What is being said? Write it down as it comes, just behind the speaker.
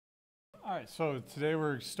All right, so today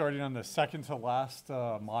we're starting on the second to last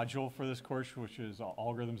module for this course, which is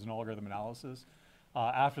algorithms and algorithm analysis.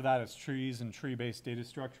 After that, it's trees and tree-based data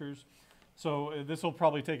structures. So this will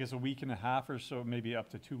probably take us a week and a half or so, maybe up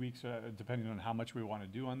to 2 weeks, depending on how much we want to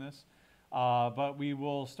do on this. But we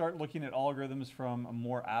will start looking at algorithms from a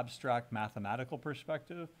more abstract mathematical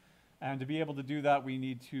perspective. And to be able to do that, we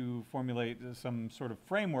need to formulate some sort of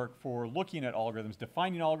framework for looking at algorithms,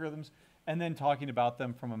 defining algorithms, and then talking about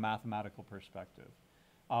them from a mathematical perspective.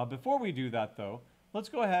 Before we do that, though, let's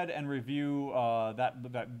go ahead and review a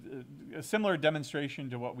similar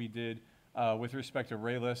demonstration to what we did with respect to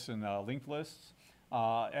array lists and linked lists.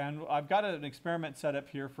 And I've got an experiment set up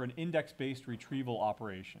here for an index-based retrieval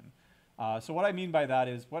operation. So what I mean by that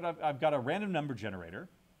is I've got a random number generator.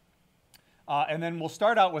 And then we'll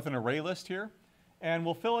start out with an array list here, and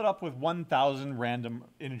we'll fill it up with 1,000 random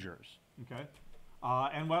integers, okay?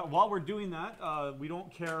 And while we're doing that, we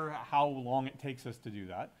don't care how long it takes us to do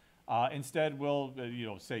that. Instead, we'll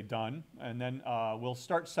say done, and then we'll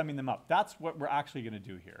start summing them up. That's what we're actually going to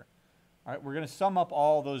do here. All right, we're going to sum up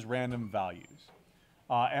all those random values.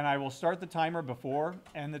 And I will start the timer before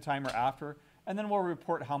and the timer after, and then we'll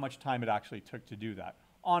report how much time it actually took to do that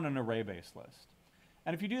on an array-based list.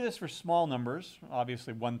 And if you do this for small numbers,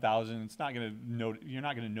 obviously 1,000, you're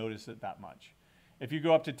not going to notice it that much. If you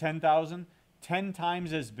go up to 10,000, 10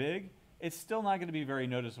 times as big, it's still not going to be very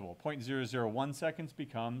noticeable. 0.001 seconds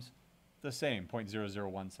becomes the same,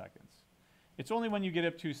 0.001 seconds. It's only when you get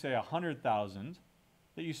up to, say, 100,000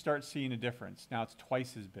 that you start seeing a difference. Now it's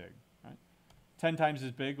twice as big, right? 10 times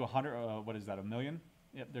as big, 100, what is that, a million?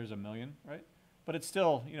 Yep, there's a million, right? But it's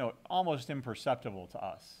still, almost imperceptible to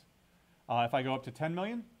us. If I go up to 10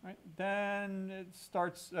 million, right, then it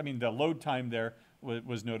starts, the load time there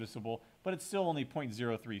was noticeable, but it's still only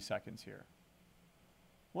 0.03 seconds here.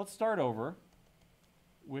 Let's start over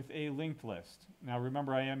with a linked list. Now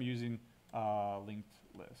remember, I am using linked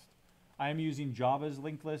list. I am using Java's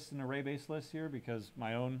linked list and array-based list here because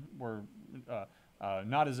my own were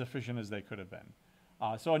not as efficient as they could have been.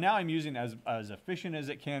 So now I'm using as efficient as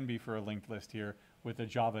it can be for a linked list here with a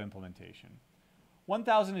Java implementation.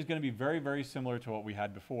 1,000 is going to be very, very similar to what we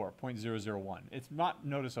had before, 0.001. It's not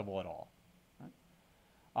noticeable at all.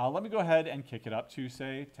 Right? Let me go ahead and kick it up to,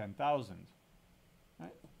 say, 10,000.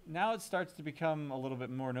 Right? Now it starts to become a little bit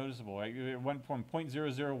more noticeable. Right? It went from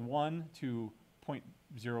 0.001 to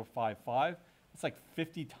 0.055. It's like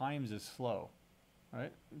 50 times as slow.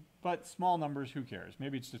 Right? But small numbers, who cares?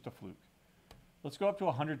 Maybe it's just a fluke. Let's go up to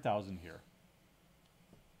 100,000 here.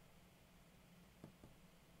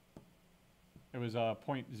 It was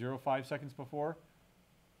 0.05 seconds before.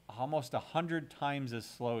 Almost 100 times as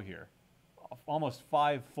slow here. Almost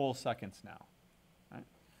 5 full seconds now. Right?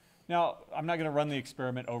 Now, I'm not going to run the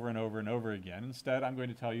experiment over and over and over again. Instead, I'm going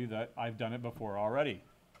to tell you that I've done it before already.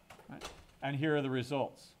 Right? And here are the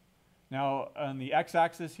results. Now, on the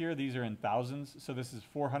x-axis here, these are in thousands. So this is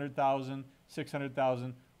 400,000,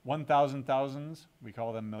 600,000, 1,000 thousands. We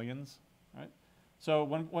call them millions. Right? So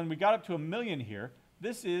when we got up to a million here,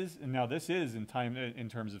 this is in time in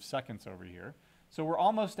terms of seconds over here. So we're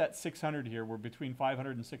almost at 600 here. We're between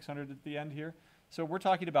 500 and 600 at the end here. So we're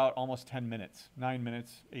talking about almost 10 minutes, 9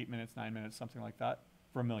 minutes, 8 minutes, 9 minutes, something like that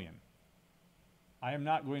for a million. I am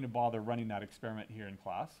not going to bother running that experiment here in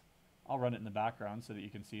class. I'll run it in the background so that you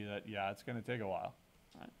can see that, yeah, it's going to take a while.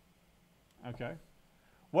 Right? Okay.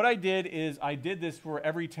 What I did is I did this for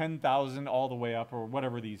every 10,000 all the way up, or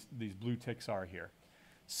whatever these blue ticks are here.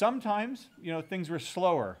 Sometimes, things were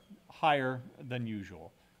slower, higher than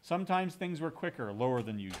usual. Sometimes things were quicker, lower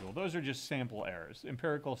than usual. Those are just sample errors,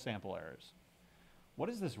 empirical sample errors. What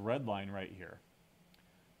is this red line right here?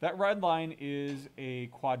 That red line is a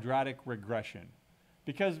quadratic regression.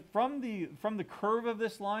 Because from the curve of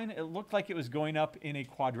this line, it looked like it was going up in a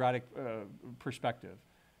quadratic perspective.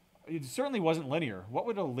 It certainly wasn't linear. What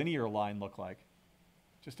would a linear line look like?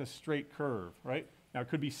 Just a straight curve, right? Now, it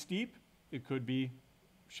could be steep. It could be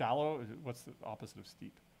shallow. What's the opposite of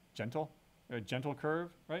steep? Gentle? A gentle curve,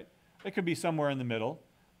 right? It could be somewhere in the middle,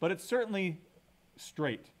 but it's certainly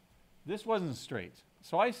straight. This wasn't straight.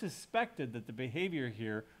 So I suspected that the behavior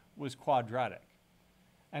here was quadratic.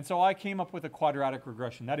 And so I came up with a quadratic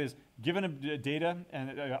regression. That is, given a data,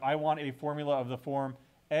 and I want a formula of the form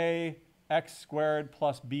ax squared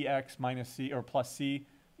plus bx minus c, or plus c.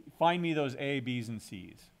 Find me those a, b's, and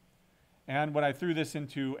c's. And when I threw this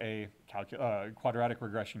into a quadratic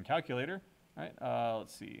regression calculator, right,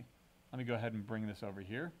 let's see. Let me go ahead and bring this over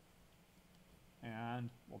here. And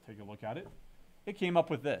we'll take a look at it. It came up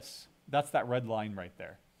with this. That's that red line right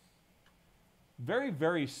there. Very,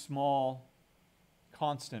 very small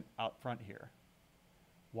constant out front here.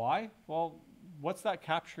 Why? Well, what's that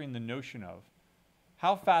capturing the notion of?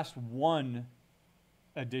 How fast one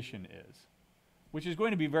addition is, which is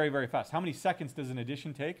going to be very, very fast. How many seconds does an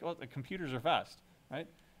addition take? Well, the computers are fast, right?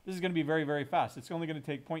 This is going to be very, very fast. It's only going to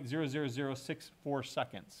take 0.00064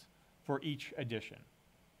 seconds for each addition.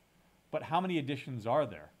 But how many additions are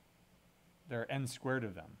there? There are n squared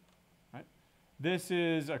of them, right? This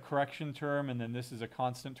is a correction term, and then this is a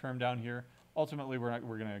constant term down here. Ultimately, we're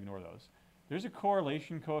going to ignore those. There's a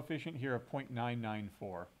correlation coefficient here of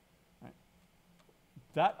 0.994. Right?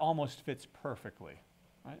 That almost fits perfectly.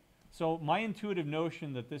 Right? So my intuitive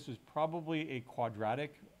notion that this is probably a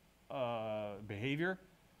quadratic behavior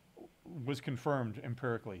was confirmed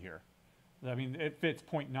empirically here. I mean, it fits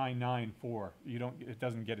 0.994. It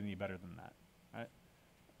doesn't get any better than that, right?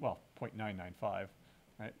 Well, 0.995,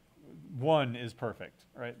 right? 1 is perfect,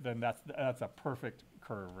 right? Then that's a perfect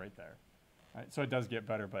curve right there, right? So it does get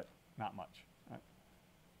better, but not much, right?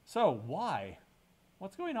 So why?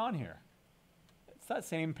 What's going on here? It's that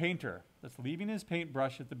same painter that's leaving his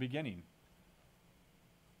paintbrush at the beginning.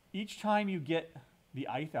 Each time you get the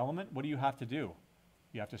ith element, what do you have to do?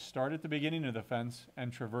 You have to start at the beginning of the fence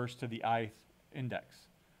and traverse to the ith index.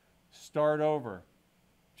 Start over,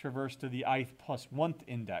 traverse to the ith plus 1th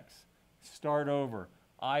index. Start over,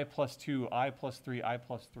 I plus 2, I plus 3, I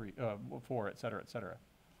plus 4, et cetera, et cetera.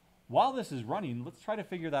 While this is running, let's try to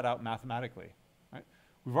figure that out mathematically. Right?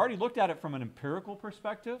 We've already looked at it from an empirical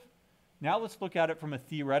perspective. Now let's look at it from a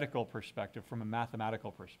theoretical perspective, from a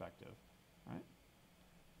mathematical perspective. Right?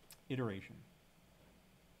 Iteration.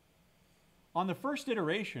 On the first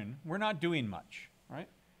iteration, we're not doing much, right?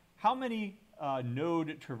 How many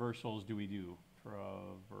node traversals do we do?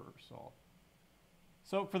 Traversal.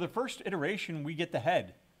 So for the first iteration, we get the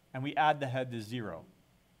head, and we add the head to 0.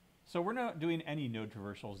 So we're not doing any node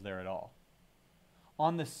traversals there at all.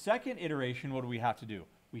 On the second iteration, what do we have to do?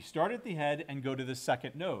 We start at the head and go to the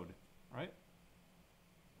second node, right?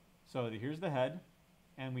 So here's the head,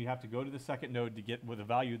 and we have to go to the second node to get with a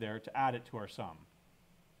value there to add it to our sum.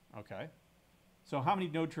 Okay. So how many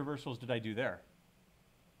node traversals did I do there?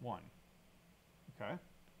 1. Okay.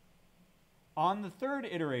 On the third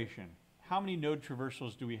iteration, how many node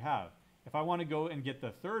traversals do we have? If I want to go and get the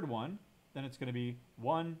third one, then it's going to be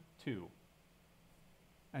 1, 2.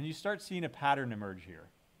 And you start seeing a pattern emerge here.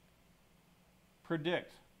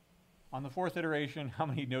 Predict. On the fourth iteration, how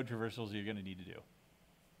many node traversals are you going to need to do?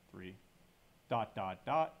 3. Dot, dot,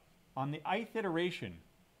 dot. On the ith iteration,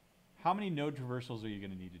 how many node traversals are you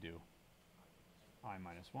going to need to do? I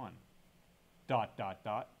minus 1. Dot, dot,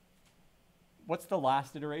 dot. What's the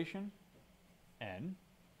last iteration? N.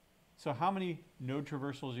 So how many node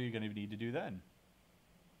traversals are you going to need to do then?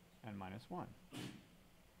 N minus 1.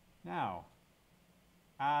 Now,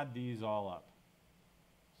 add these all up.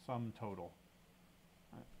 Sum total.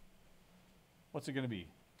 Right. What's it going to be?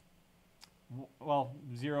 Well,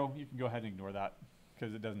 0, you can go ahead and ignore that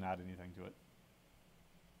because it doesn't add anything to it.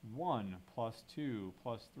 1 plus 2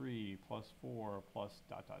 plus 3 plus 4 plus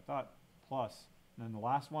dot, dot, dot, plus, and then the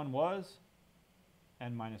last one was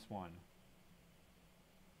n minus 1.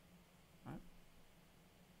 Right.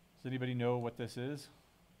 Does anybody know what this is?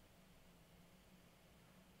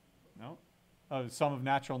 No? Oh, the sum of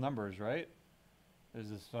natural numbers, right? There's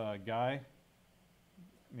this guy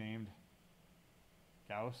named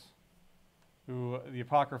Gauss, who the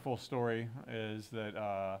apocryphal story is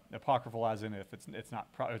that apocryphal as in if it's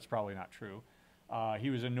probably not true. He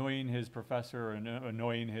was annoying his professor and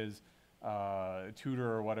annoying his tutor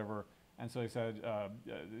or whatever, and so he said,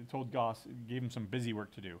 told Gauss, gave him some busy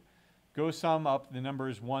work to do. Go sum up the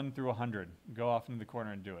numbers 1 through 100. Go off into the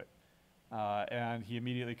corner and do it. And he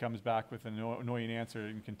immediately comes back with an annoying answer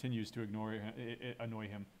and continues to annoy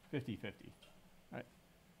him 50-50. Right?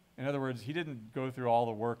 In other words, he didn't go through all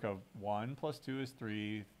the work of 1 plus 2 is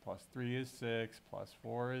 3, plus 3 is 6, plus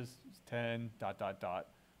 4 is 10, dot, dot, dot.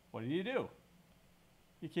 What did he do?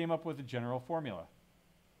 He came up with a general formula.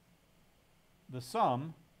 The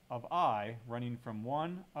sum of I running from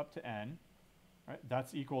 1 up to n, right,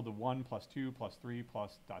 that's equal to 1 plus 2 plus 3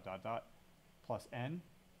 plus dot, dot, dot, plus n.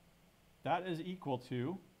 That is equal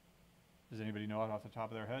to, does anybody know it off the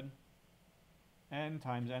top of their head? N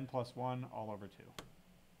times n plus 1 all over 2.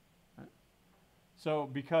 Right? So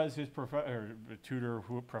because his tutor,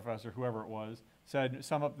 professor, whoever it was, said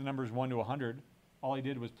sum up the numbers 1 to 100, all he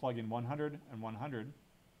did was plug in 100 and 100,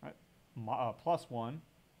 right? Plus 1,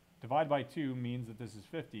 divide by 2 means that this is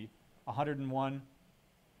 50. 101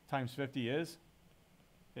 times 50 is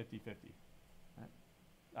 50-50. Right?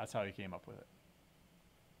 That's how he came up with it.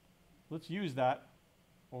 Let's use that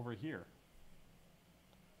over here.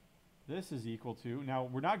 This is equal to, now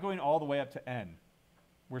we're not going all the way up to n.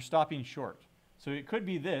 we're stopping short. So it could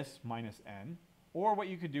be this minus n, or what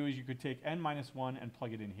you could do is you could take n minus 1 and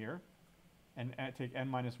plug it in here, and take n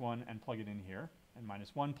minus 1 and plug it in here, and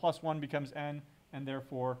minus 1 plus 1 becomes n, and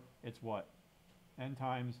therefore it's what? N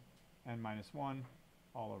times n minus 1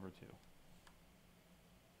 all over 2.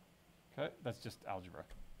 Okay, that's just algebra.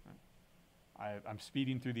 Right? I'm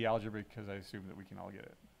speeding through the algebra because I assume that we can all get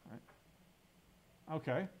it. Right?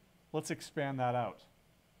 Okay, let's expand that out.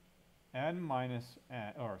 N minus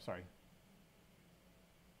n, or sorry,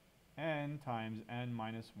 n times n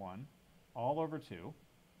minus 1 all over 2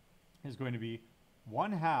 is going to be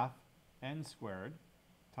 1/2 n squared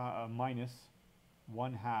minus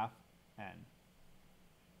 1/2 n.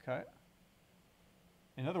 Okay?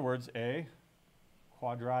 In other words, a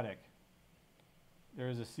quadratic. There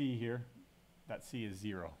is a c here. That c is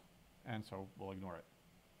 0, and so we'll ignore it.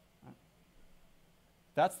 Right?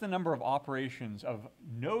 That's the number of operations of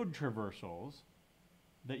node traversals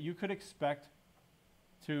that you could expect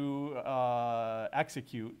to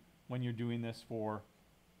execute when you're doing this for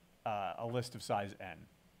a list of size n.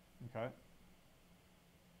 Okay.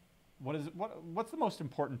 What's the most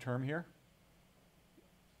important term here?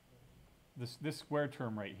 This square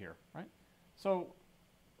term right here, right? So,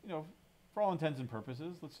 you know, for all intents and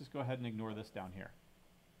purposes, let's just go ahead and ignore this down here.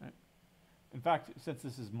 Right? In fact, since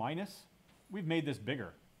this is minus, we've made this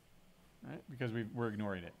bigger, right? Because we're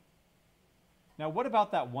ignoring it. Now, what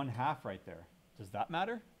about that 1/2 right there? Does that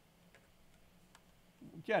matter?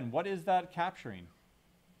 Again, what is that capturing?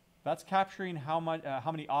 That's capturing how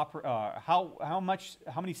many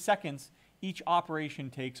seconds each operation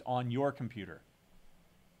takes on your computer.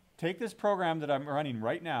 Take this program that I'm running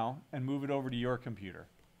right now and move it over to your computer.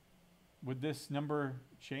 Would this number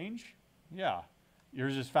change? Yeah.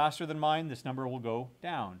 Yours is faster than mine, this number will go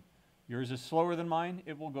down. Yours is slower than mine,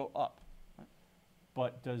 it will go up.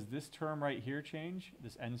 But does this term right here change,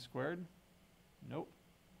 this n squared? Nope.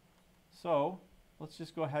 So let's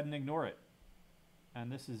just go ahead and ignore it.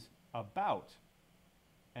 And this is about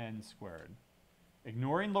n squared.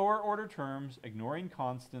 Ignoring lower order terms, ignoring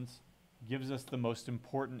constants, gives us the most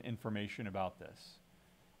important information about this.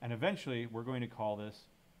 And eventually, we're going to call this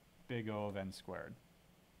big O of n squared.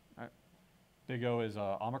 All right. Big O is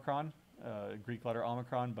omicron, Greek letter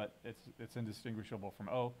omicron, but it's indistinguishable from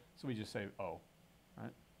O, so we just say O.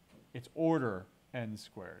 Right? It's order n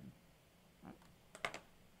squared. Right.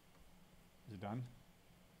 Is it done?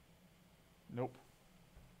 Nope.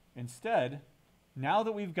 Instead, now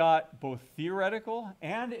that we've got both theoretical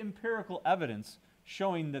and empirical evidence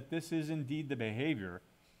showing that this is indeed the behavior,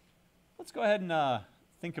 let's go ahead and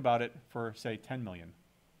think about it for, say, 10 million.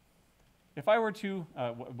 If I were to,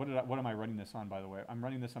 what am I running this on, by the way? I'm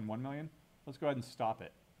running this on 1 million. Let's go ahead and stop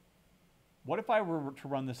it. What if I were to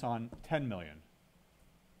run this on 10 million?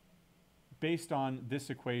 Based on this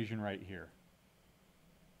equation right here.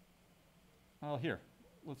 Well, here,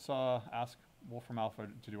 let's ask Wolfram Alpha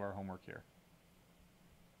to do our homework here.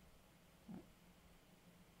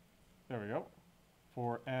 There we go.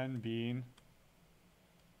 For n being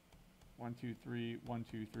 1, 2, 3, 1,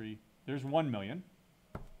 2, 3. There's 1 million.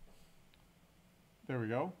 There we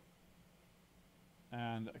go.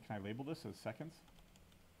 And can I label this as seconds?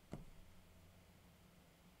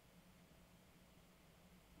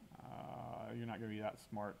 You're not going to be that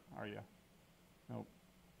smart, are you? Nope.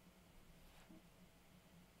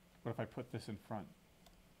 What if I put this in front?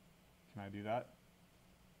 Can I do that?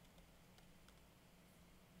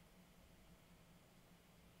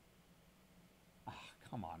 Ah,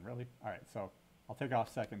 come on, really? All right, so I'll take off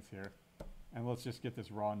seconds here, and let's just get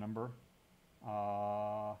this raw number.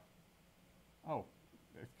 Oh,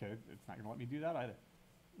 okay, it's not going to let me do that either.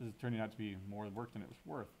 This is turning out to be more work than it was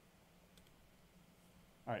worth.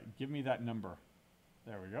 All right, give me that number.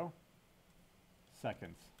 There we go.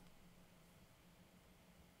 Seconds.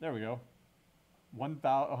 There we go.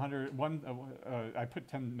 1,100. I put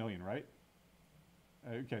 10 million, right?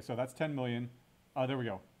 Okay, so that's 10 million. There we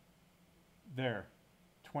go. There,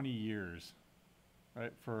 20 years,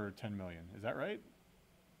 right, for 10 million. Is that right?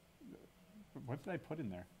 What did I put in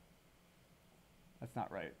there? That's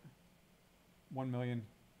not right. 1 million.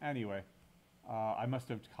 Anyway, I must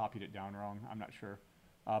have copied it down wrong. I'm not sure.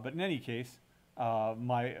 But in any case,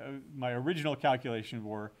 my original calculation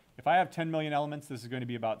were, if I have 10 million elements, this is going to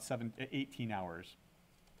be about 18 hours.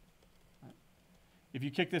 Right. If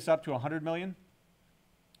you kick this up to 100 million,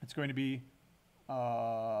 it's going to be,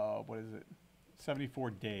 what is it,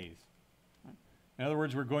 74 days. Right. In other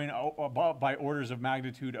words, we're going by orders of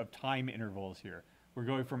magnitude of time intervals here. We're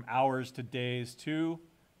going from hours to days to,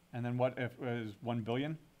 and then what if it was 1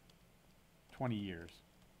 billion? 20 years.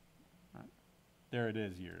 Right. There it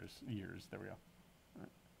is, years, there we go. Right.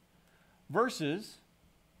 Versus,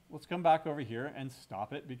 let's come back over here and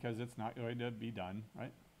stop it because it's not going to be done,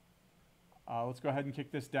 right? Let's go ahead and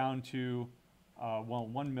kick this down to, well,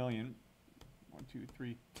 1 million, 1, 2,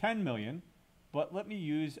 3, 10 million, but let me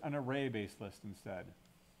use an array-based list instead.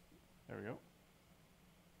 There we go.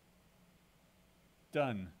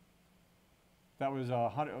 Done. That was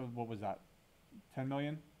 100, what was that? 10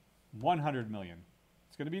 million? 100 million.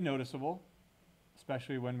 It's going to be noticeable,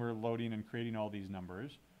 especially when we're loading and creating all these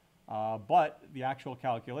numbers. But the actual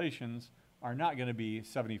calculations are not going to be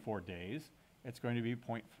 74 days. It's going to be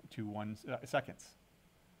 0.21 seconds.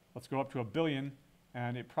 Let's go up to 1 billion,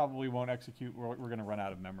 and it probably won't execute. We're going to run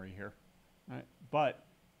out of memory here. Right? But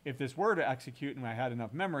if this were to execute and I had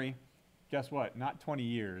enough memory, guess what? Not 20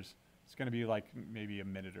 years. It's going to be like maybe a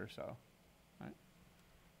minute or so. Right?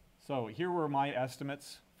 So here were my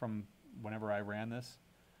estimates from whenever I ran this.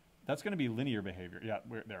 That's going to be linear behavior. Yeah,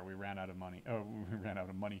 we ran out of money. Oh, we ran out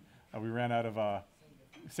of money. We ran out of,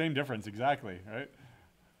 same difference, exactly, right?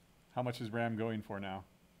 How much is RAM going for now?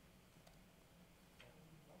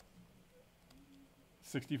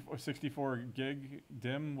 64 gig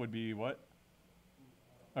DIMM would be what?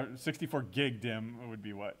 Or 64 gig DIMM would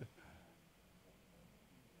be what?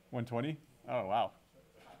 120? Oh, wow.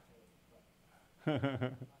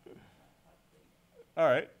 All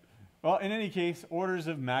right. Well, in any case, orders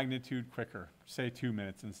of magnitude quicker, say 2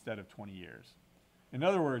 minutes instead of 20 years. In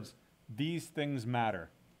other words, these things matter.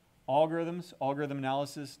 Algorithms, algorithm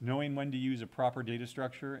analysis, knowing when to use a proper data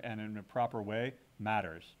structure and in a proper way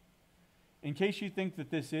matters. In case you think that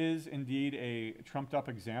this is indeed a trumped up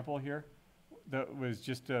example here that was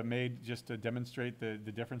just made just to demonstrate the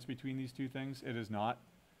difference between these two things, it is not.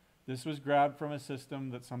 This was grabbed from a system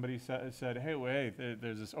that somebody said, hey, wait,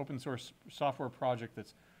 there's this open source software project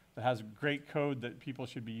that has great code that people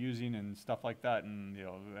should be using and stuff like that, and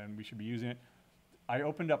and we should be using it. I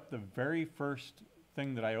opened up the very first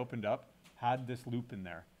thing that I opened up had this loop in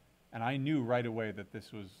there, and I knew right away that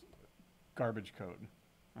this was garbage code.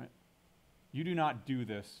 Right? You do not do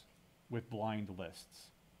this with blind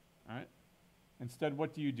lists. All right? Instead,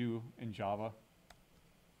 what do you do in Java?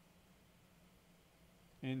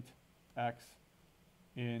 Int x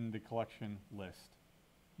in the collection list.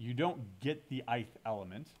 You don't get the ith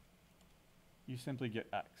element. You simply get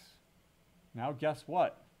x. Now guess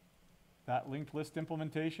what? That linked list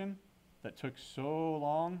implementation that took so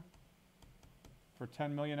long for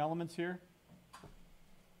 10 million elements here,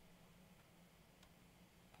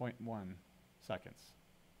 0.1 seconds.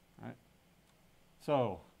 All right?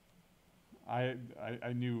 So I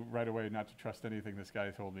knew right away not to trust anything this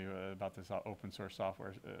guy told me about this open source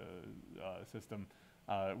software system.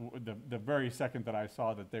 The very second that I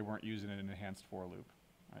saw that they weren't using an enhanced for loop.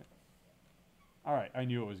 Right? All right, I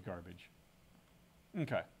knew it was garbage.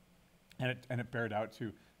 Okay, and it bared out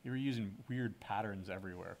too. They were using weird patterns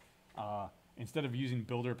everywhere. Instead of using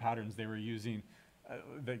builder patterns, they were using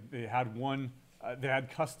they had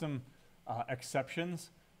custom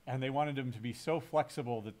exceptions. And they wanted them to be so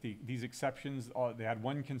flexible that these exceptions, they had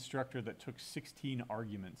one constructor that took 16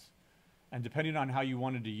 arguments. And depending on how you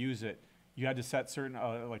wanted to use it, you had to set certain,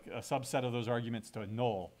 like a subset of those arguments to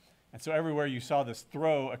null. And so everywhere you saw this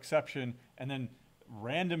throw exception and then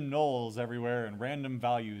random nulls everywhere and random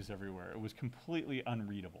values everywhere. It was completely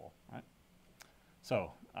unreadable, right?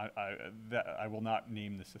 So I will not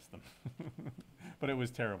name the system, but it was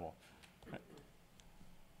terrible.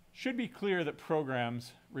 Should be clear that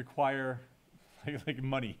programs require, like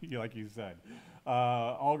money, like you said.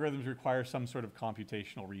 Algorithms require some sort of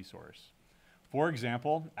computational resource. For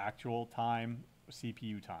example, actual time,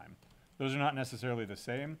 CPU time. Those are not necessarily the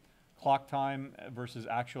same. Clock time versus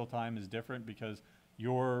actual time is different because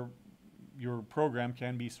your program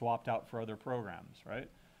can be swapped out for other programs, right?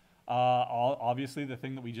 Obviously, the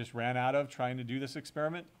thing that we just ran out of trying to do this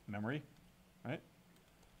experiment, memory, right?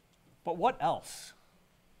 But what else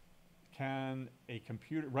can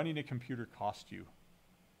running a computer cost you?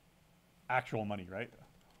 Actual money, right?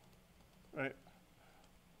 Right?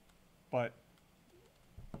 But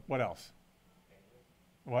what else?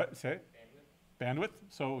 Bandwidth. What? Say it? Bandwidth. Bandwidth?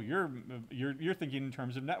 So you're thinking in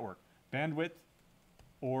terms of network. Bandwidth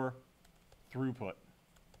or throughput.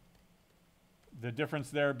 The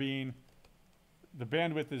difference there being the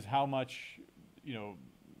bandwidth is how much,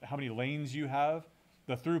 how many lanes you have.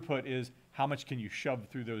 The throughput is how much can you shove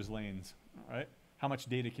through those lanes, right? How much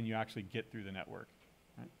data can you actually get through the network,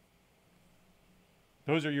 right?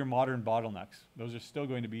 Those are your modern bottlenecks. Those are still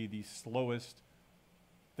going to be the slowest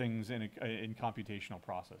things in computational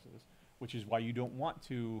processes, which is why you don't want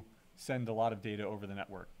to send a lot of data over the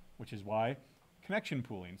network, which is why connection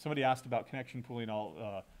pooling. Somebody asked about connection pooling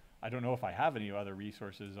I don't know if I have any other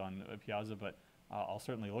resources on Piazza, but I'll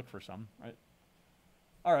certainly look for some, right?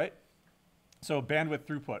 All right, so bandwidth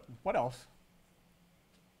throughput. What else?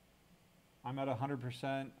 I'm at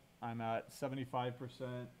 100%, I'm at 75%,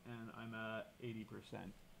 and I'm at 80%.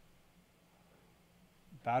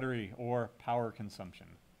 Battery or power consumption,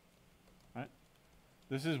 right?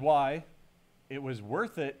 This is why it was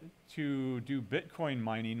worth it to do Bitcoin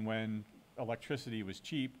mining when electricity was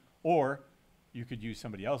cheap, or you could use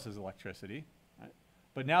somebody else's electricity, right?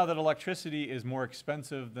 But now that electricity is more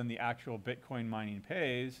expensive than the actual Bitcoin mining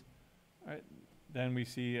pays, right, then we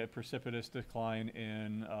see a precipitous decline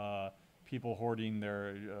in people hoarding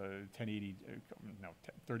their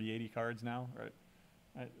 3080 cards now, right?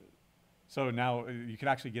 So now you can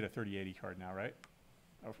actually get a 3080 card now, right?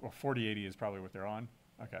 Or 4080 is probably what they're on.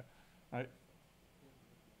 Okay, right?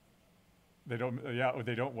 They don't, yeah,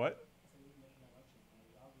 they don't what?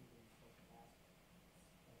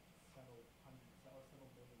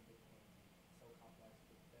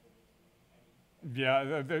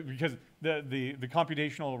 Yeah, because the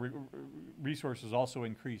computational resources also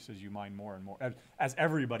increase as you mine more and more, as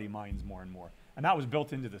everybody mines more and more. And that was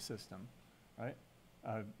built into the system, right?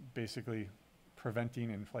 Basically preventing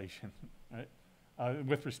inflation, right?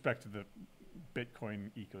 With respect to the Bitcoin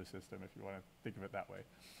ecosystem, if you want to think of it that way.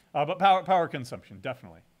 But power consumption,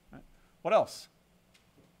 definitely. Right? What else?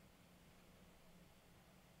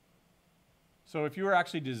 So if you were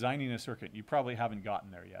actually designing a circuit, you probably haven't gotten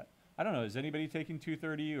there yet. I don't know, is anybody taking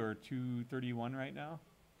 230 or 231 right now?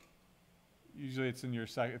 Usually it's in your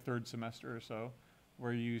third semester or so,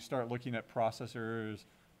 where you start looking at processors,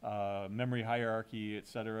 memory hierarchy, et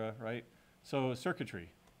cetera, right? So circuitry,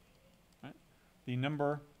 right? The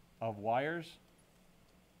number of wires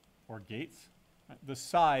or gates, right? The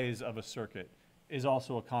size of a circuit is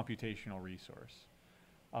also a computational resource.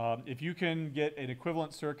 If you can get an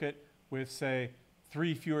equivalent circuit with, say,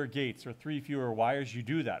 3 fewer gates or 3 fewer wires, you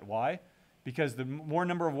do that. Why? Because the more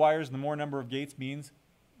number of wires and the more number of gates means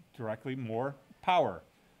directly more power.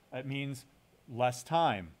 It means less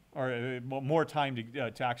time, or more time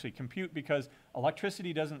to actually compute, because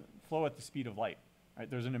electricity doesn't flow at the speed of light. Right?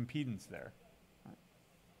 There's an impedance there. Right?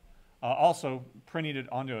 Also, printing it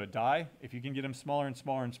onto a die, if you can get them smaller and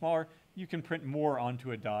smaller and smaller, you can print more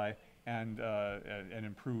onto a die and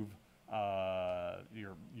improve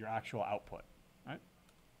your actual output. Right?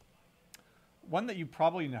 One that you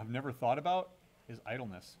probably have never thought about is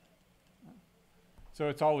idleness. So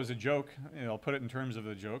it's always a joke. I'll put it in terms of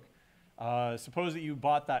the joke. Suppose that you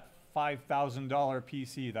bought that $5,000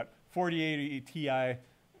 PC, that 4080 Ti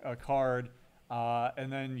card,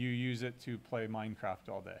 and then you use it to play Minecraft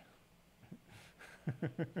all day.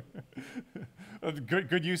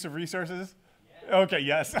 Good use of resources? Yeah. Okay,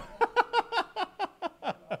 yes.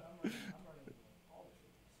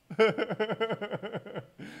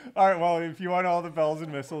 All right, well, if you want all the bells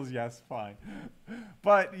and whistles, yes, fine.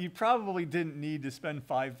 But you probably didn't need to spend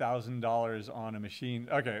 $5,000 on a machine.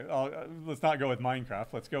 Okay, let's not go with Minecraft.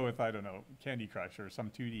 Let's go with, I don't know, Candy Crush or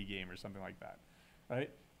some 2D game or something like that,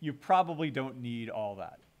 right? You probably don't need all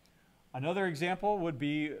that. Another example would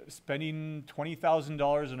be spending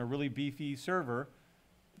 $20,000 on a really beefy server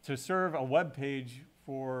to serve a web page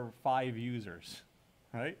for 5 users,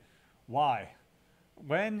 right? Why?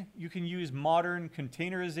 When you can use modern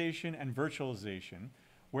containerization and virtualization,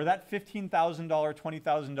 where that $15,000,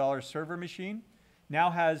 $20,000 server machine now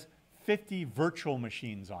has 50 virtual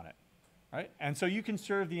machines on it, right? And so you can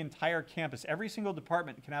serve the entire campus. Every single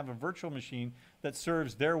department can have a virtual machine that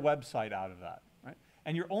serves their website out of that, right?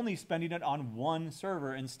 And you're only spending it on one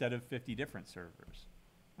server instead of 50 different servers.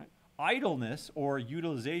 Right? Idleness or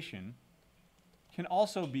utilization can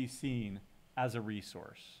also be seen as a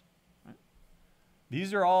resource.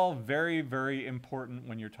 These are all very, very important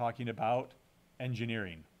when you're talking about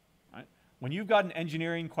engineering. Right? When you've got an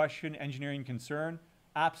engineering question, engineering concern,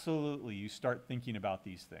 absolutely you start thinking about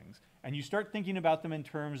these things. And you start thinking about them in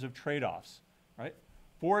terms of trade-offs. Right?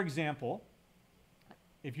 For example,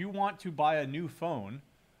 if you want to buy a new phone,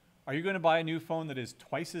 are you going to buy a new phone that is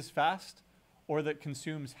twice as fast or that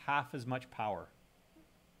consumes half as much power?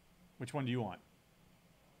 Which one do you want?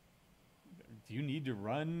 Do you need to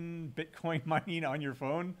run Bitcoin mining on your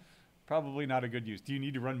phone? Probably not a good use. Do you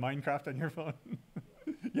need to run Minecraft on your phone?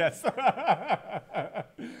 Yes.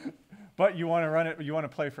 But you want to run it, you want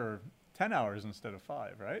to play for 10 hours instead of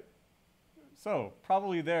 5, right? So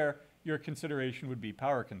probably there, your consideration would be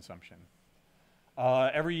power consumption.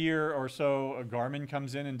 Every year or so, Garmin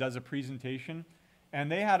comes in and does a presentation, and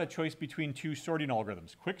they had a choice between 2 sorting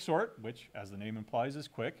algorithms. Quick sort, which, as the name implies, is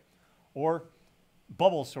quick, or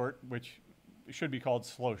bubble sort, which should be called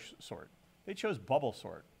slow sort. They chose bubble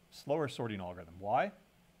sort. slower sorting algorithm. Why?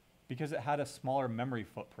 Because it had a smaller memory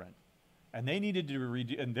footprint. And they needed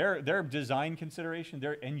to and their design consideration,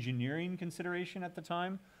 their engineering consideration at the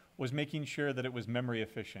time was making sure that it was memory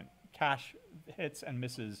efficient. Cache hits and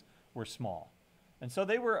misses were small. And so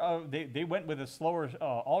they went with a slower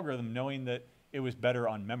algorithm knowing that it was better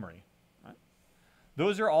on memory. Right?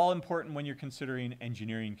 Those are all important when you're considering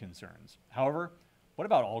engineering concerns. However, what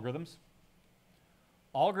about algorithms?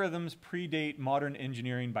 Algorithms predate modern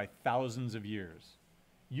engineering by thousands of years.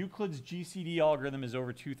 Euclid's GCD algorithm is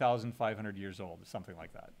over 2,500 years old, something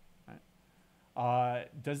like that. Right?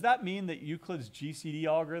 Does that mean that Euclid's GCD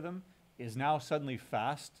algorithm is now suddenly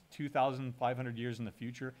fast 2,500 years in the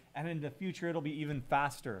future? And in the future, it'll be even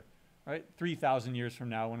faster, right? 3,000 years from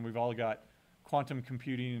now when we've all got quantum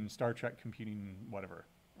computing and Star Trek computing and whatever,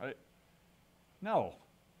 right? No.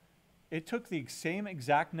 It took the same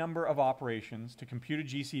exact number of operations to compute a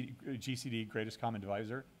GCD, greatest common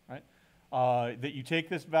divisor, right? That you take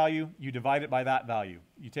this value, you divide it by that value.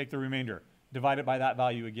 You take the remainder, divide it by that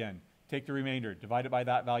value again. Take the remainder, divide it by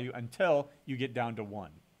that value until you get down to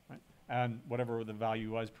 1. Right? And whatever the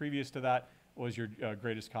value was previous to that was your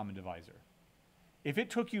greatest common divisor. If it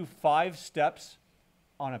took you 5 steps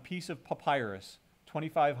on a piece of papyrus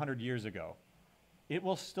 2,500 years ago, it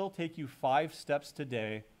will still take you 5 steps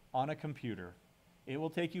today on a computer. It will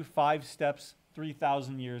take you 5 steps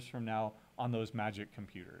 3,000 years from now on those magic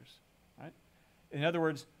computers. Right? In other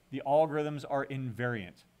words, the algorithms are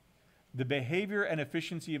invariant. The behavior and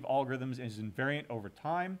efficiency of algorithms is invariant over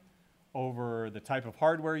time, over the type of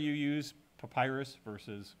hardware you use, papyrus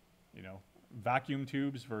versus, vacuum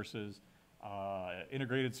tubes versus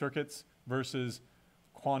integrated circuits versus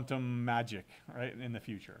quantum magic, right, in the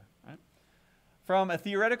future. Right? From a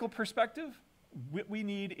theoretical perspective, what we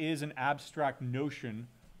need is an abstract notion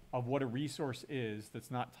of what a resource is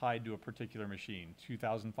that's not tied to a particular machine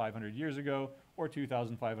 2,500 years ago or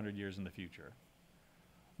 2,500 years in the future.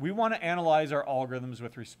 We want to analyze our algorithms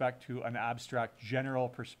with respect to an abstract general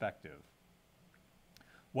perspective.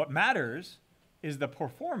 What matters is the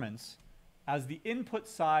performance as the input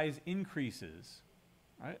size increases.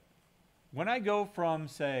 Right? When I go from,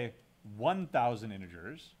 say, 1,000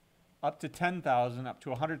 integers up to 10,000, up to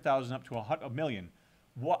 100,000, up to a million,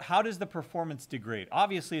 how does the performance degrade?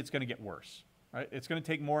 Obviously, it's going to get worse. Right? It's going to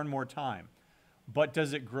take more and more time. But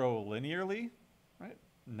does it grow linearly? Right?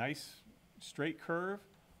 Nice straight curve.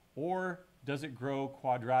 Or does it grow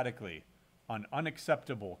quadratically, an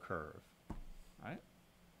unacceptable curve, right?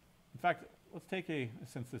 In fact, let's take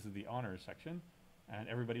since this is the honors section, and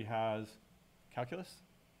everybody has calculus,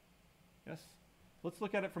 yes? Let's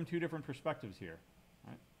look at it from 2 different perspectives here,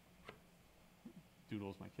 right?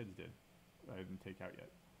 Doodles my kids did, I didn't take out yet.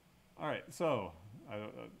 All right, so, I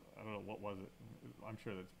don't know, what was it? I'm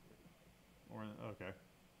sure that's, okay.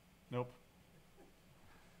 Nope.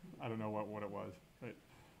 I don't know what it was, right?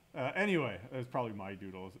 Anyway, it's probably my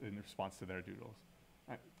doodles in response to their doodles.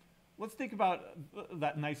 All right. Let's think about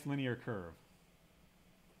that nice linear curve.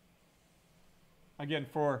 Again,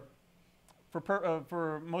 for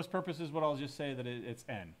most purposes, what I'll just say that it's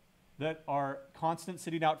n. That our constant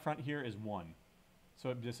sitting out front here is 1, so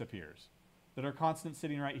it disappears. That our constant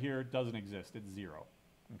sitting right here doesn't exist, it's 0.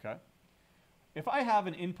 Okay? If I have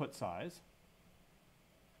an input size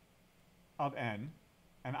of n,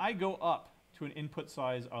 and I go up to an input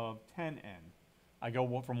size of 10n. I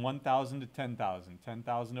go from 1,000 to 10,000,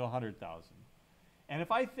 10,000 to 100,000. And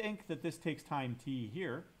if I think that this takes time t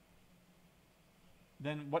here,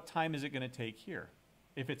 then what time is it going to take here?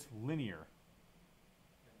 If it's linear,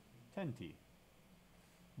 10t.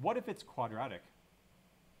 What if it's quadratic?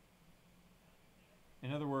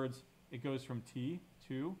 In other words, it goes from t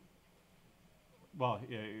to, well,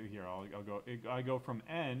 here, I go from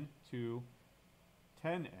n to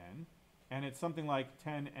 10n. And it's something like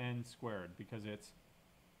 10n squared because it's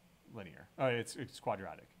linear. It's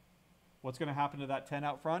quadratic. What's going to happen to that 10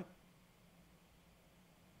 out front?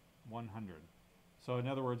 100. So in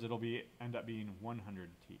other words, it'll end up being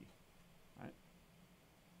 100t. Right?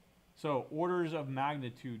 So orders of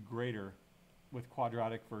magnitude greater with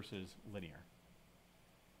quadratic versus linear.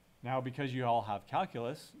 Now, because you all have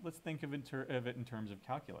calculus, let's think of it in terms of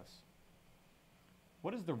calculus.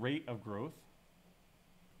 What is the rate of growth?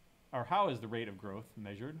 Or how is the rate of growth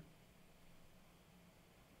measured?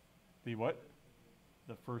 The what?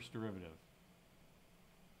 The first derivative.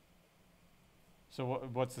 So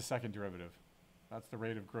what's the second derivative? That's the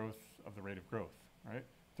rate of growth of the rate of growth, right?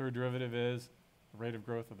 Third derivative is the rate of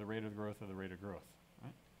growth of the rate of growth of the rate of growth,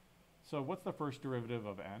 right? So what's the first derivative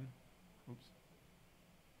of n? Oops.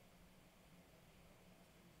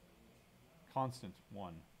 Constant,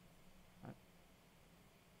 1. Right?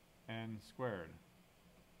 n squared.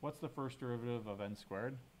 What's the first derivative of n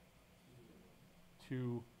squared?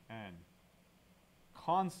 2n.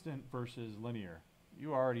 Constant versus linear.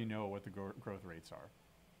 You already know what the growth rates are.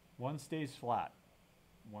 One stays flat,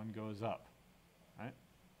 one goes up, right?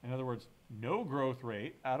 In other words, no growth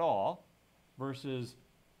rate at all versus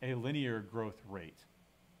a linear growth rate.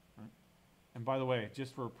 Right? And by the way,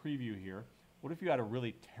 just for a preview here, what if you had a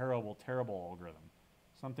really terrible, terrible algorithm?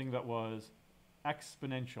 Something that was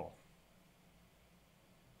exponential.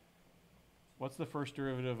 What's the first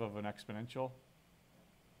derivative of an exponential?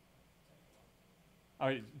 All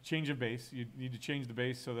right, change of base. You need to change the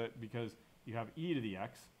base so that because you have e to the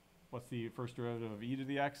x. What's the first derivative of e to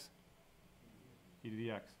the x? E to the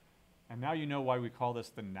x. And now you know why we call this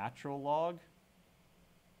the natural log.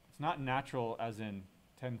 It's not natural as in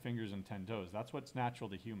 10 fingers and 10 toes. That's what's natural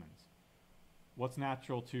to humans. What's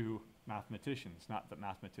natural to mathematicians? Not that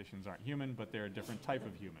mathematicians aren't human, but they're a different type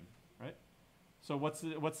of human, right? So what's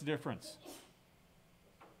the difference?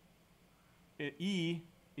 E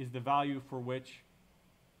is the value for which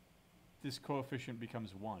this coefficient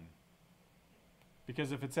becomes 1.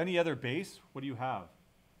 Because if it's any other base, what do you have?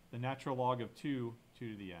 The natural log of 2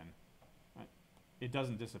 to the n. Right? It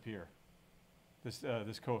doesn't disappear,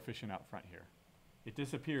 this coefficient out front here. It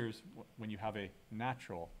disappears when you have a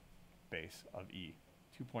natural base of e.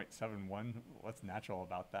 2.71, what's natural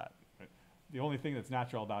about that? Right? The only thing that's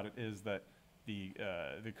natural about it is that the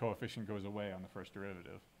coefficient goes away on the first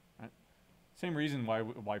derivative. Right? Same reason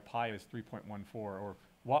why pi is 3.14, or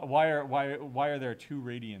why are there 2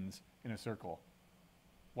 radians in a circle?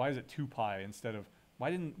 Why is it 2 pi instead of,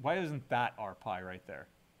 why isn't that our pi right there?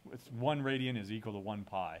 It's 1 radian is equal to 1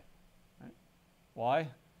 pi. Right? Why?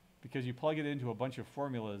 Because you plug it into a bunch of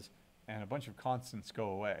formulas and a bunch of constants go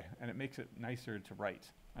away, and it makes it nicer to write.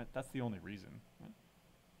 Right? That's the only reason.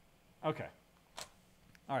 Right? Okay.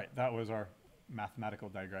 All right, that was our mathematical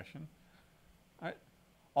digression. All right.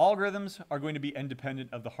 Algorithms are going to be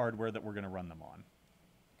independent of the hardware that we're going to run them on.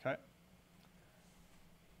 Okay?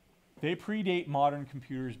 They predate modern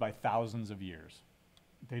computers by thousands of years.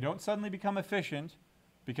 They don't suddenly become efficient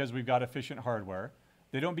because we've got efficient hardware.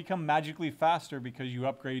 They don't become magically faster because you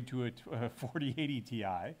upgrade to a 4080 Ti,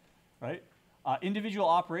 right? Individual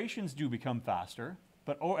operations do become faster,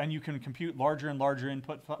 and you can compute larger and larger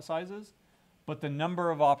input sizes, but the number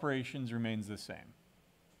of operations remains the same.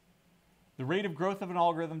 The rate of growth of an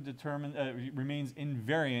algorithm remains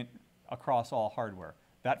invariant across all hardware.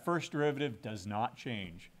 That first derivative does not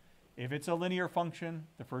change. If it's a linear function,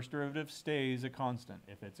 the first derivative stays a constant.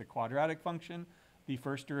 If it's a quadratic function, the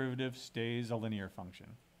first derivative stays a linear function.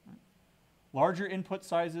 Right? Larger input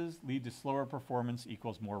sizes lead to slower performance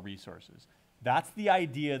equals more resources. That's the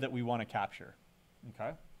idea that we want to capture.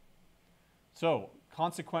 Okay? So,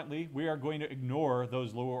 consequently, we are going to ignore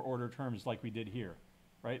those lower order terms like we did here.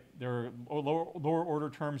 Right? There are lower order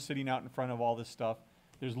terms sitting out in front of all this stuff.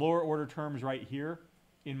 There's lower order terms right here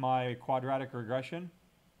in my quadratic regression.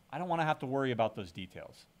 I don't want to have to worry about those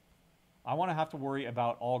details. I want to have to worry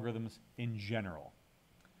about algorithms in general.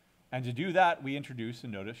 And to do that, we introduce a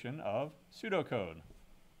notion of pseudocode.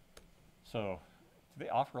 So, do they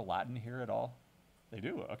offer Latin here at all? They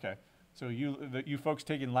do, okay. So you folks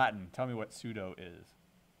taking Latin, tell me what pseudo is.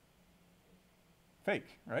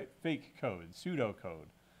 Fake, right? Fake code, pseudocode.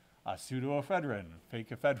 Pseudoephedrine, fake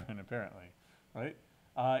ephedrine apparently, right?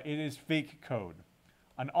 It is fake code.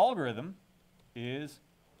 An algorithm is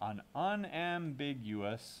an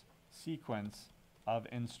unambiguous sequence of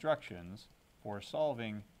instructions for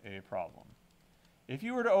solving a problem. If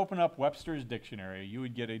you were to open up Webster's dictionary, you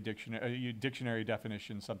would get a dictionary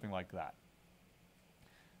definition, something like that.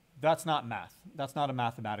 That's not math. That's not a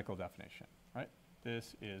mathematical definition, right?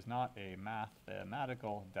 This is not a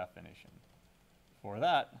mathematical definition. For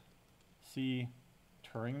that, see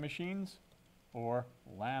Turing machines or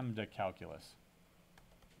lambda calculus,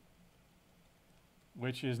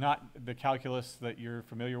 which is not the calculus that you're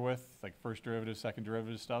familiar with, like first derivative, second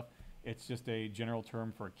derivative stuff. It's just a general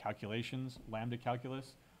term for calculations, lambda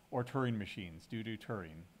calculus, or Turing machines due to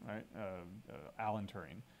Turing, right? Alan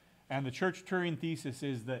Turing. And the Church-Turing thesis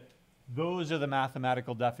is that those are the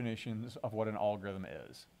mathematical definitions of what an algorithm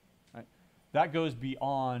is. Right? That goes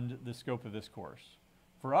beyond the scope of this course.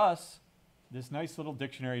 For us, this nice little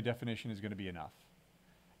dictionary definition is going to be enough.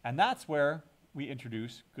 And that's where we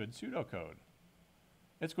introduce good pseudocode.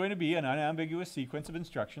 It's going to be an unambiguous sequence of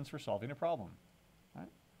instructions for solving a problem. Right?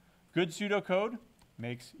 Good pseudocode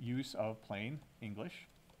makes use of plain English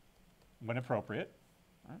when appropriate.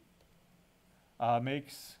 Right?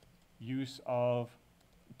 Makes use of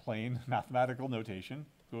plain mathematical notation,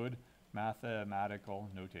 good mathematical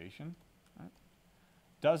notation. Right?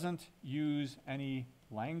 doesn't use any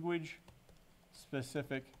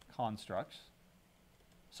language-specific constructs.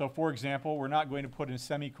 So for example, we're not going to put a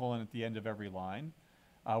semicolon at the end of every line.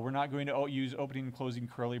 We're not going to use opening and closing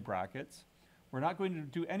curly brackets. We're not going to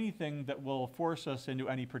do anything that will force us into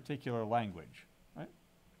any particular language, right?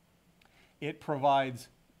 It provides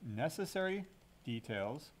necessary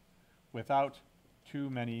details without too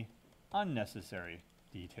many unnecessary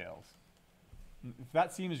details. If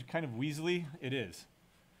that seems kind of weaselly, it is.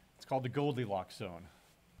 It's called the Goldilocks zone,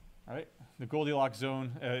 right? The Goldilocks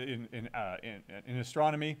zone in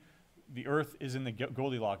astronomy, the Earth is in the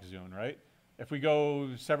Goldilocks zone, right? If we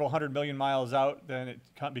go several 100 million miles out, then it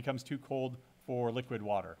becomes too cold for liquid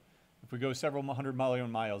water. If we go several 100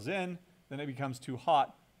 million miles in, then it becomes too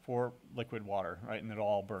hot for liquid water, right? And it'll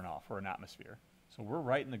all burn off, or an atmosphere. So we're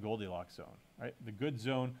right in the Goldilocks zone, right? The good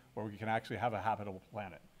zone where we can actually have a habitable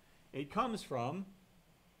planet. It comes from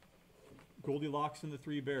Goldilocks and the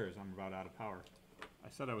Three Bears. I'm about out of power. I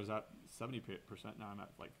said I was at 70%, now I'm at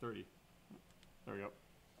like 30. There we go.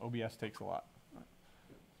 OBS takes a lot.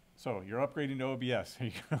 So you're upgrading to OBS.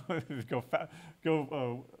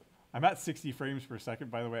 I'm at 60 frames per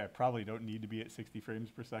second, by the way. I probably don't need to be at 60 frames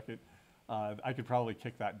per second. I could probably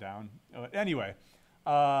kick that down. Anyway,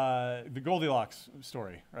 the Goldilocks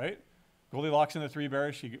story, right? Goldilocks and the Three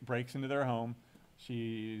Bears, she breaks into their home.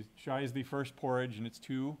 She tries the first porridge, and it's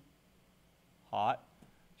too hot.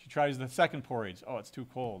 She tries the second porridge. Oh, it's too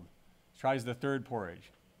cold. She tries the third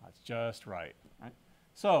porridge. That's just right.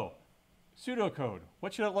 So, pseudocode.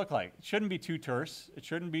 What should it look like? It shouldn't be too terse. It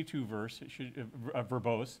shouldn't be too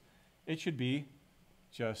verbose. It should be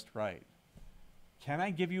just right. Can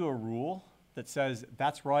I give you a rule that says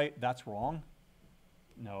that's right, that's wrong?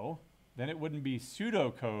 No. Then it wouldn't be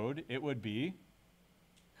pseudocode. It would be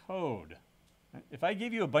code. If I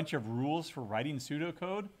gave you a bunch of rules for writing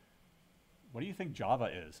pseudocode, what do you think Java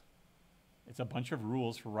is? It's a bunch of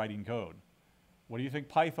rules for writing code. What do you think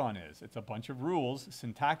Python is? It's a bunch of rules,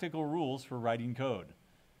 syntactical rules for writing code.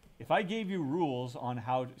 If I gave you rules on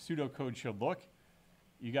how pseudocode should look,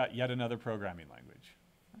 you got yet another programming language.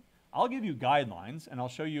 I'll give you guidelines, and I'll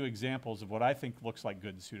show you examples of what I think looks like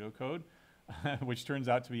good pseudocode, which turns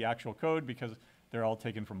out to be actual code because they're all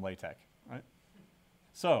taken from LaTeX, right?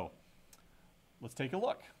 So, let's take a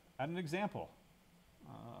look at an example.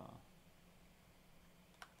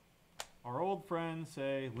 Our old friends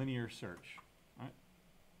say linear search, right?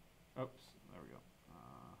 Oops, there we go.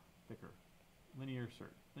 Thicker. Linear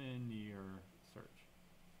search.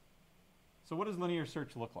 So what does linear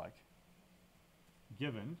search look like?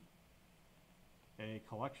 Given a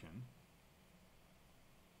collection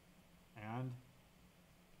and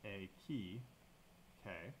a key,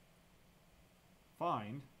 K,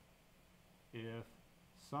 find if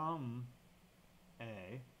some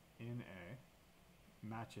A in A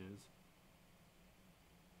matches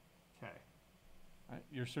K. Right?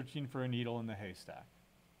 You're searching for a needle in the haystack.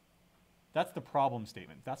 That's the problem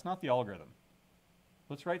statement. That's not the algorithm.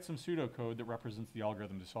 Let's write some pseudocode that represents the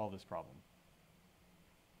algorithm to solve this problem.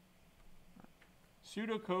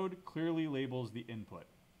 Pseudocode clearly labels the input.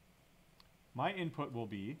 My input will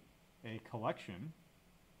be a collection,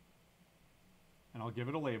 and I'll give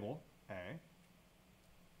it a label, A,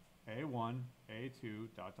 A1, A2,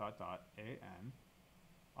 dot, dot, dot, AN,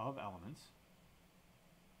 of elements,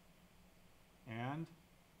 and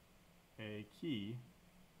a key,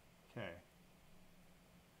 K.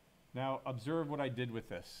 Now, observe what I did with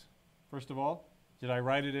this. First of all, did I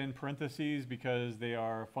write it in parentheses because they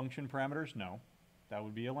are function parameters? No. That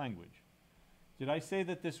would be a language. Did I say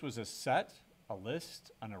that this was a set, a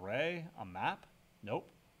list, an array, a map? Nope.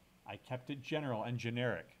 I kept it general and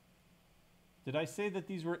generic. Did I say that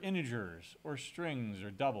these were integers or strings or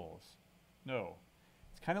doubles? No.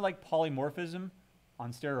 It's kind of like polymorphism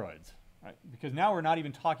on steroids, right? Because now we're not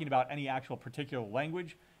even talking about any actual particular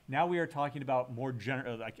language. Now we are talking about more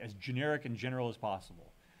like as generic and general as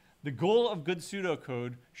possible. The goal of good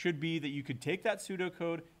pseudocode should be that you could take that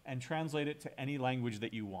pseudocode and translate it to any language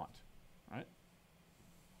that you want, right?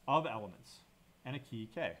 Of elements and a key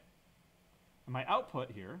K. And my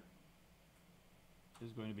output here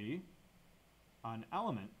is going to be an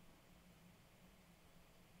element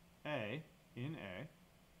A in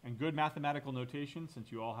A, and good mathematical notation,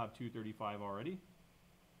 since you all have 235 already,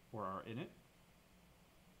 or are in it.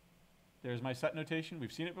 There's my set notation.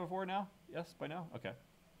 We've seen it before now? Yes, by now? Okay.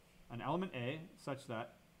 An element A such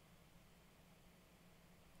that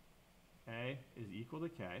A is equal to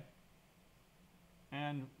K.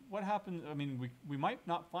 And what happens, I mean, we might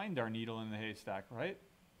not find our needle in the haystack, right?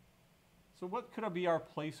 So what could be our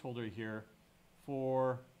placeholder here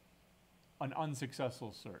for an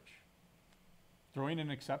unsuccessful search? Throwing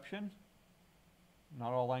an exception.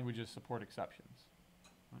 Not all languages support exceptions.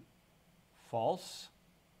 Right? False.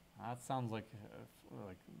 That sounds like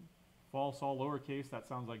false, all lowercase. That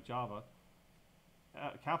sounds like Java.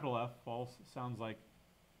 Capital F, false, sounds like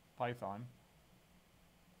Python.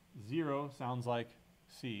 0 sounds like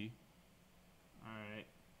C. All right.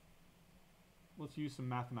 Let's use some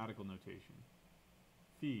mathematical notation.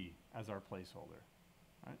 Phi as our placeholder.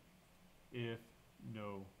 Right? If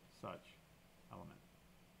no such element.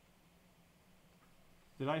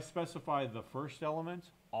 Did I specify the first element,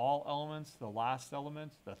 all elements, the last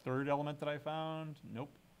element, the third element that I found?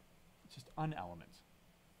 Nope. It's just an element.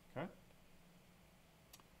 Okay?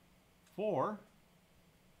 For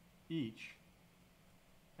each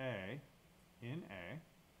A in A,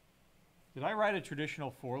 did I write a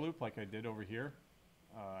traditional for loop like I did over here?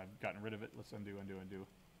 I've gotten rid of it. Let's undo, undo, undo.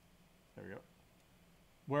 There we go.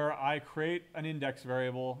 Where I create an index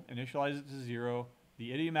variable, initialize it to 0,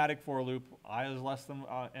 the idiomatic for loop, I is less than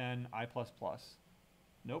n, I plus plus.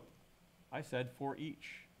 Nope. I said for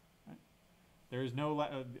each. Right? There is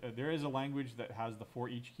there is a language that has the for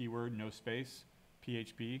each keyword, no space,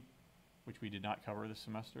 PHP, which we did not cover this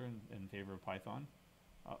semester in favor of Python.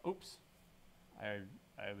 Oops.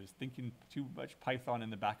 I was thinking too much Python in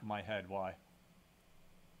the back of my head. Why?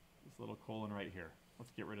 This little colon right here.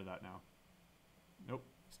 Let's get rid of that now. Nope.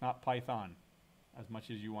 It's not Python as much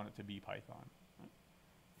as you want it to be Python. Right?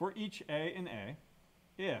 For each A in A,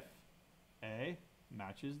 if A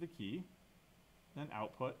matches the key, then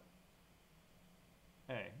output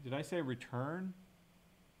A. Did I say return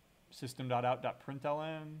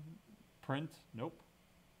system.out.println? Print? Nope.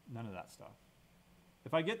 None of that stuff.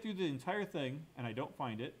 If I get through the entire thing and I don't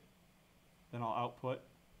find it, then I'll output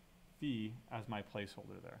phi as my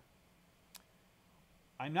placeholder there.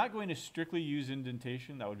 I'm not going to strictly use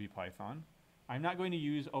indentation. That would be Python. I'm not going to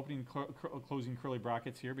use opening and closing curly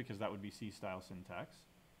brackets here because that would be C-style syntax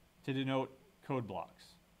to denote code blocks.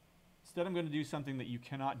 Instead, I'm going to do something that you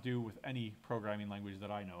cannot do with any programming language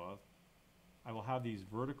that I know of. I will have these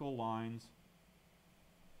vertical lines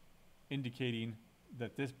indicating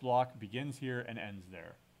that this block begins here and ends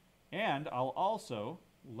there. And I'll also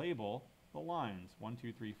label the lines, 1,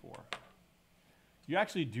 2, 3, 4. You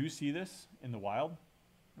actually do see this in the wild,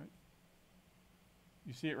 right?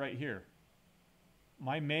 You see it right here.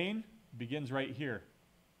 My main begins right here.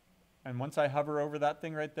 And once I hover over that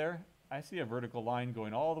thing right there, I see a vertical line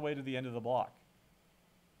going all the way to the end of the block.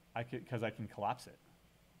 Because I can collapse it,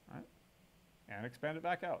 right? And expand it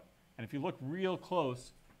back out. And if you look real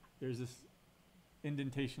close, there's this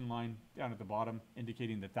indentation line down at the bottom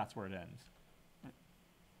indicating that that's where it ends. Right?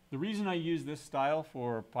 The reason I use this style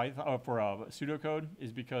for Python for pseudocode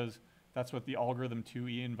is because that's what the algorithm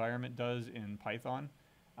 2E environment does in Python.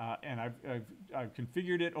 And I've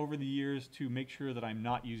configured it over the years to make sure that I'm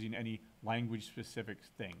not using any language-specific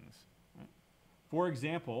things. Right? For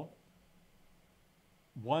example,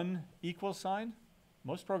 one equal sign,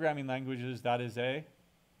 most programming languages, that is a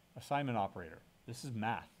assignment operator. This is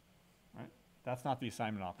math, right? That's not the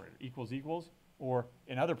assignment operator. Equals equals, or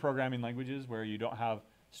in other programming languages where you don't have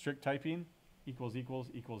strict typing, equals equals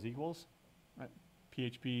equals equals, right?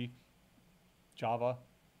 PHP, Java,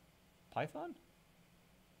 Python?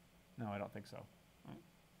 No, I don't think so.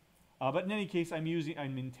 Right? But in any case, I'm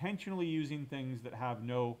intentionally using things that have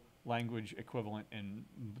no language equivalent in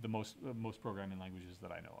the most programming languages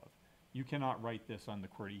that I know of. You cannot write this on the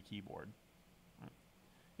QWERTY keyboard. Right?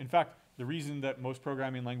 In fact, the reason that most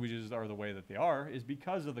programming languages are the way that they are is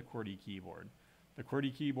because of the QWERTY keyboard. The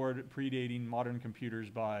QWERTY keyboard predating modern computers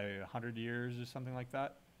by 100 years or something like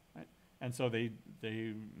that. Right? And so they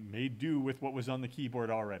made do with what was on the keyboard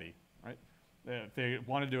already. Right? If they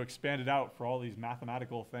wanted to expand it out for all these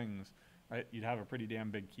mathematical things, right, you'd have a pretty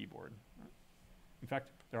damn big keyboard. Right? In fact,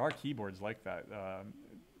 there are keyboards like that.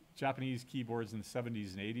 Japanese keyboards in the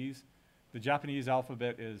 70s and 80s. The Japanese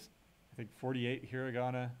alphabet is, I think, 48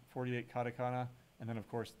 hiragana, 48 katakana, and then, of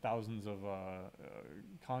course, thousands of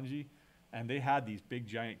kanji. And they had these big,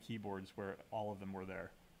 giant keyboards where all of them were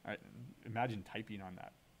there. Right? Imagine typing on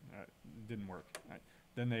that. It didn't work. Right?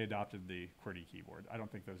 Then they adopted the QWERTY keyboard. I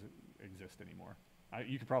don't think those exist anymore.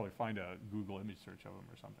 You could probably find a Google image search of them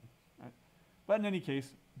or something. Right? But in any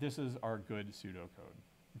case, this is our good pseudocode.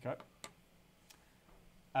 Okay?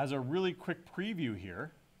 As a really quick preview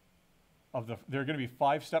here, they're going to be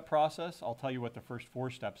 5-step process. I'll tell you what the first 4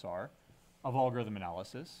 steps are of algorithm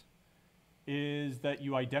analysis. Is that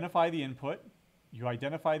you identify the input, you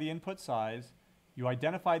identify the input size, you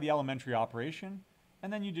identify the elementary operation,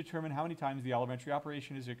 and then you determine how many times the elementary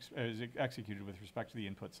operation is executed with respect to the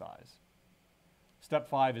input size. Step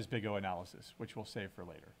 5 is big O analysis, which we'll save for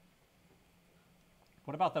later.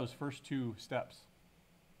 What about those first two steps?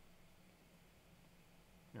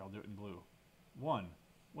 Here, I'll do it in blue. 1,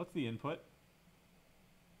 what's the input?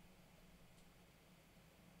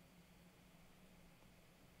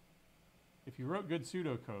 If you wrote good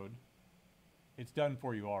pseudocode, it's done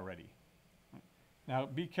for you already. Now,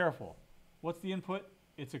 be careful. What's the input?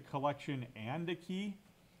 It's a collection and a key.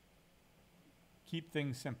 Keep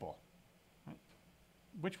things simple. Right?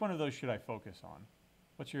 Which one of those should I focus on?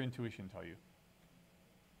 What's your intuition tell you?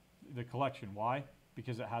 The collection. Why?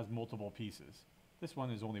 Because it has multiple pieces. This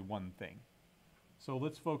one is only one thing. So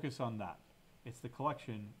let's focus on that. It's the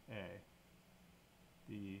collection A.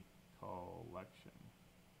 The collection.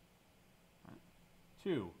 Right.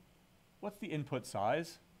 2, what's the input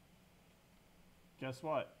size? Guess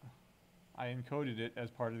what? I encoded it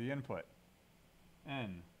as part of the input.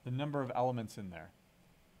 N, the number of elements in there.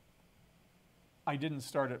 I didn't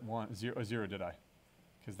start at 0, did I?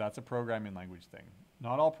 Because that's a programming language thing.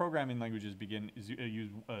 Not all programming languages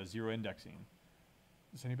use zero indexing.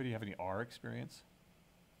 Does anybody have any R experience?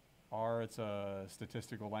 R, it's a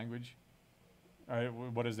statistical language. All right,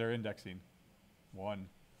 what is their indexing? 1.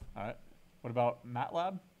 All right. What about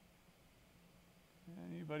MATLAB?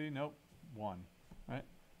 Anybody? Nope. 1. Right?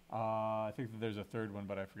 I think that there's a third one,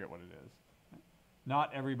 but I forget what it is. Right?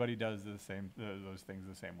 Not everybody does the same those things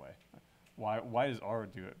the same way. Why does R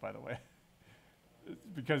do it, by the way? It's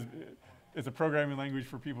because it's a programming language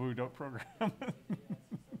for people who don't program.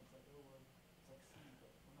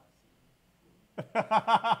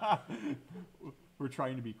 We're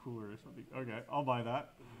trying to be cooler or something. Okay, I'll buy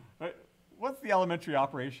that. Right. What's the elementary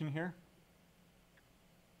operation here?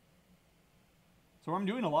 So I'm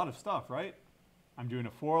doing a lot of stuff, right? I'm doing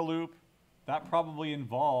a for loop. That probably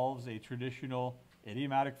involves a traditional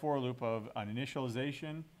idiomatic for loop of an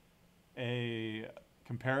initialization, a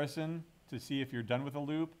comparison to see if you're done with a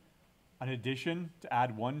loop, an addition to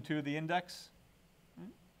add 1 to the index.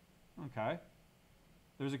 Okay.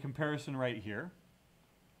 There's a comparison right here.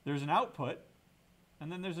 There's an output,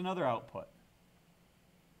 and then there's another output.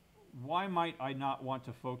 Why might I not want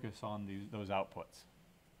to focus on those outputs?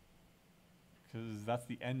 Because that's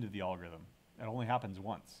the end of the algorithm. It only happens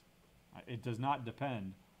once. It does not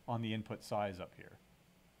depend on the input size up here.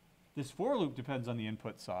 This for loop depends on the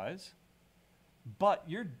input size, but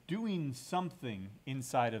you're doing something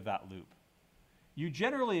inside of that loop. You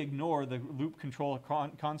generally ignore the loop control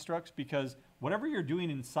constructs because whatever you're doing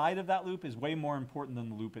inside of that loop is way more important than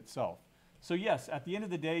the loop itself. So yes, at the end of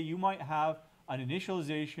the day, you might have an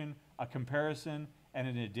initialization, a comparison, and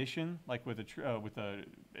an addition, like with a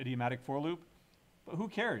idiomatic for loop. But who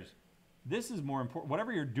cares? This is more important.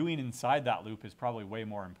 Whatever you're doing inside that loop is probably way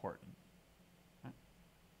more important. Right?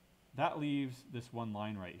 That leaves this one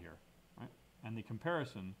line right here. Right? And the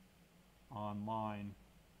comparison on line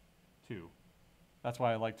 2. That's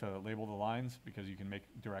why I like to label the lines, because you can make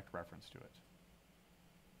direct reference to it.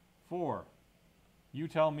 4, you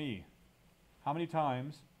tell me, how many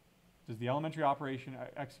times does the elementary operation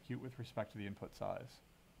execute with respect to the input size?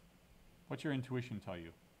 What's your intuition tell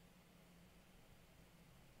you?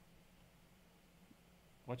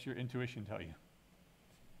 What's your intuition tell you?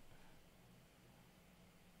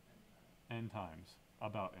 N times.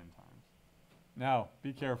 About N times. Now,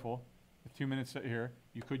 be careful. With 2 minutes here,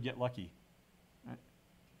 you could get lucky. Right?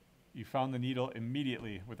 You found the needle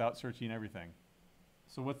immediately without searching everything.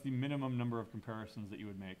 So what's the minimum number of comparisons that you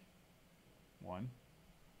would make? 1.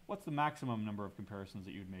 What's the maximum number of comparisons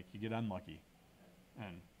that you would make? You get unlucky.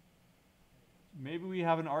 N. Maybe we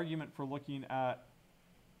have an argument for looking at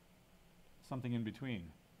something in between.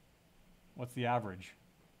 What's the average?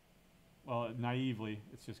 Well, naively,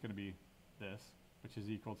 it's just going to be this, which is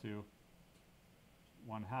equal to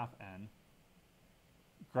 1/2 n.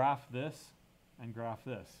 Graph this and graph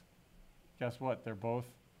this. Guess what? They're both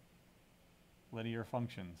linear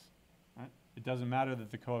functions. Right? It doesn't matter that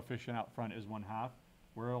the coefficient out front is 1/2.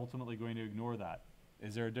 We're ultimately going to ignore that.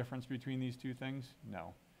 Is there a difference between these two things?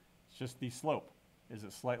 No. It's just the slope. Is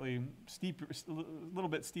it slightly steeper, a little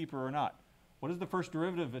bit steeper or not? What does the first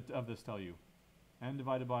derivative of this tell you? N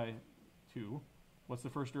divided by 2. What's the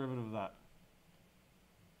first derivative of that?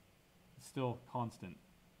 It's still constant.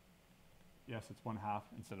 Yes, it's 1/2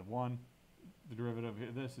 instead of 1. The derivative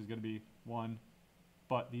of this is going to be 1,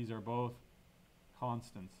 but these are both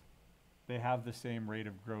constants. They have the same rate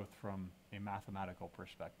of growth from a mathematical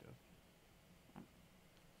perspective.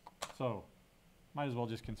 So, might as well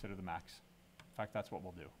just consider the max. In fact, that's what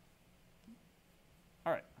we'll do.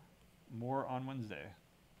 All right, more on Wednesday.